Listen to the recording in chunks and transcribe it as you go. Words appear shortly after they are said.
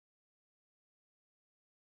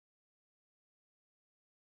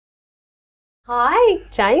Hi,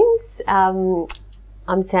 James.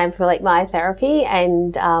 I'm Sam from Elite Myotherapy,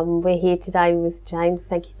 and we're here today with James.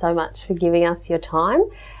 Thank you so much for giving us your time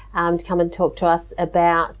to come and talk to us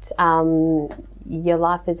about your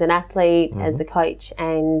life as an athlete, as a coach,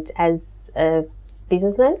 and as a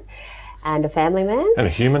businessman, and a family man. And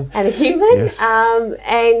a human. And a human. Yes.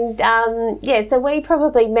 So we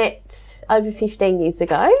probably met over 15 years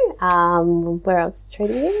ago, where I was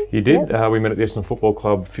treating you. You did. Yep. We met at the Essendon Football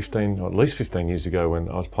Club at least 15 years ago when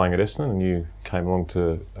I was playing at Essendon, and you came along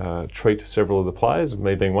to treat several of the players,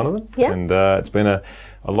 me being one of them. Yep. And it's been a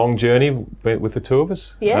long journey with the two of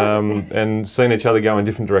us, and seen each other go in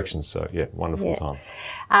different directions. So, yeah, wonderful time.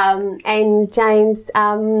 And James,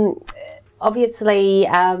 obviously,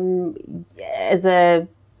 as a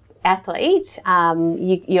athlete,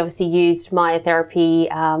 you obviously used myotherapy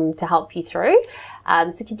to help you through.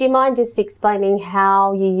 So could you mind just explaining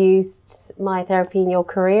how you used myotherapy in your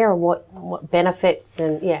career, and what benefits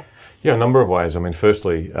and Yeah, a number of ways. I mean,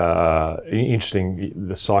 firstly, interesting,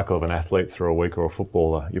 the cycle of an athlete through a week, or a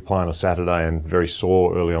footballer. You play on a Saturday and very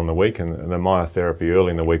sore early on the week, and the myotherapy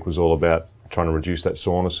early in the week was all about trying to reduce that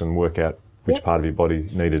soreness and work out which part of your body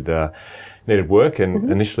needed work.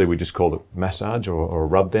 And initially we just called it massage or a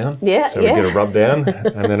rub down. So we did a rub down,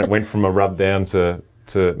 and then it went from a rub down to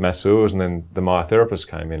masseurs, and then the myotherapists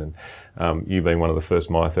came in, and you being one of the first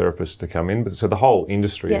myotherapists to come in. But so the whole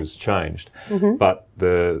industry has changed. But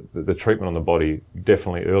the treatment on the body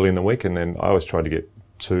definitely early in the week, and then I always tried to get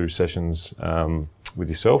 2 sessions with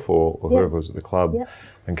yourself or whoever was at the club.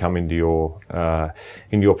 And come into your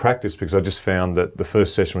practice, because I just found that the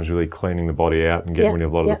first session was really cleaning the body out and getting rid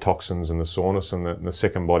of a lot of the toxins and the soreness, and the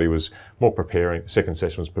second body was more preparing. Second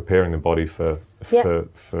session was preparing the body for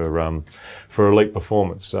elite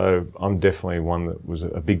performance. So I'm definitely one that was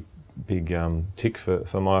a big tick for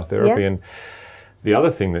myotherapy. And the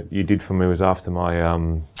other thing that you did for me was after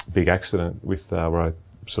my big accident with where I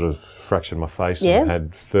sort of fractured my face and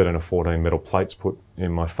had 13 or 14 metal plates put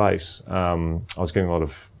in my face. I was getting a lot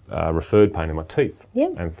of referred pain in my teeth,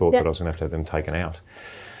 and thought that I was going to have them taken out.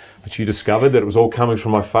 But you discovered that it was all coming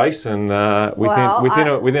from my face, and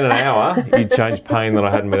within an hour, you changed pain that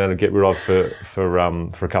I hadn't been able to get rid of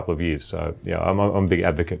for a couple of years. So yeah, I'm a big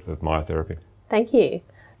advocate of myotherapy. Thank you.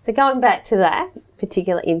 So going back to that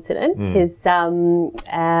particular incident, because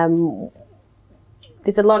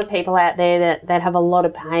there's a lot of people out there that have a lot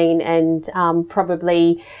of pain, and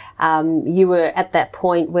probably you were at that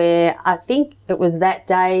point where I think it was that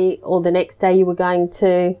day or the next day you were going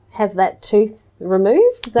to have that tooth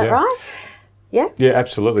removed. Is that right? Yeah? Yeah,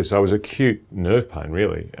 absolutely. So it was acute nerve pain,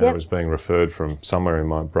 really. And I was being referred from somewhere in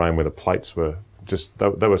my brain where the plates were just,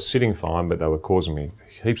 they were sitting fine, but they were causing me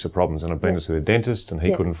heaps of problems. And I'd been to see the dentist, and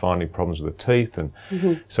he couldn't find any problems with the teeth. And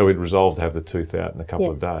so we'd resolved to have the tooth out in a couple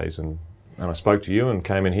of days. And I spoke to you and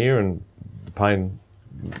came in here, and the pain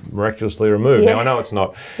miraculously removed. Now I know it's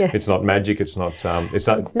not magic. It's not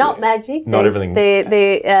magic. Not everything.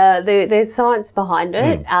 There's science behind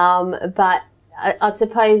it. But I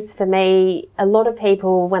suppose for me, a lot of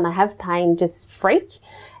people when they have pain just freak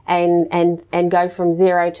and go from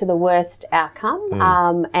zero to the worst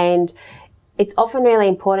outcome. And it's often really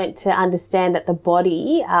important to understand that the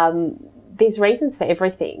body, there's reasons for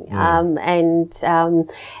everything, and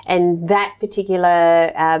that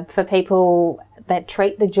particular for people that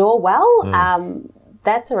treat the jaw well,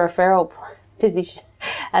 that's a referral position,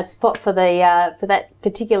 a spot for that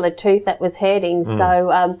particular tooth that was hurting.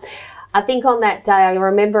 So I think on that day, I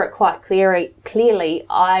remember it quite clearly.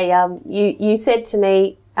 You said to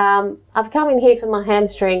me, I've come in here for my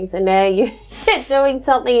hamstrings, and now you're doing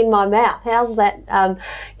something in my mouth. How's that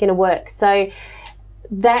going to work? So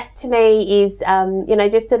that to me is,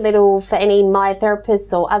 just a little for any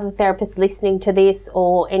myotherapists or other therapists listening to this,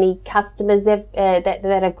 or any customers that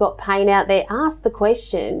have got pain out there, ask the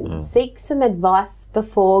question, seek some advice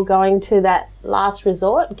before going to that last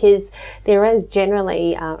resort, because there is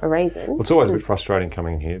generally a reason. Well, it's always a bit frustrating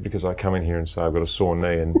coming in here, because I come in here and say I've got a sore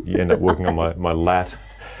knee, and you end up working on my lat,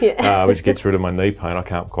 which gets rid of my knee pain. I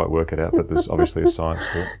can't quite work it out, but there's obviously a science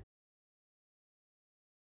to it.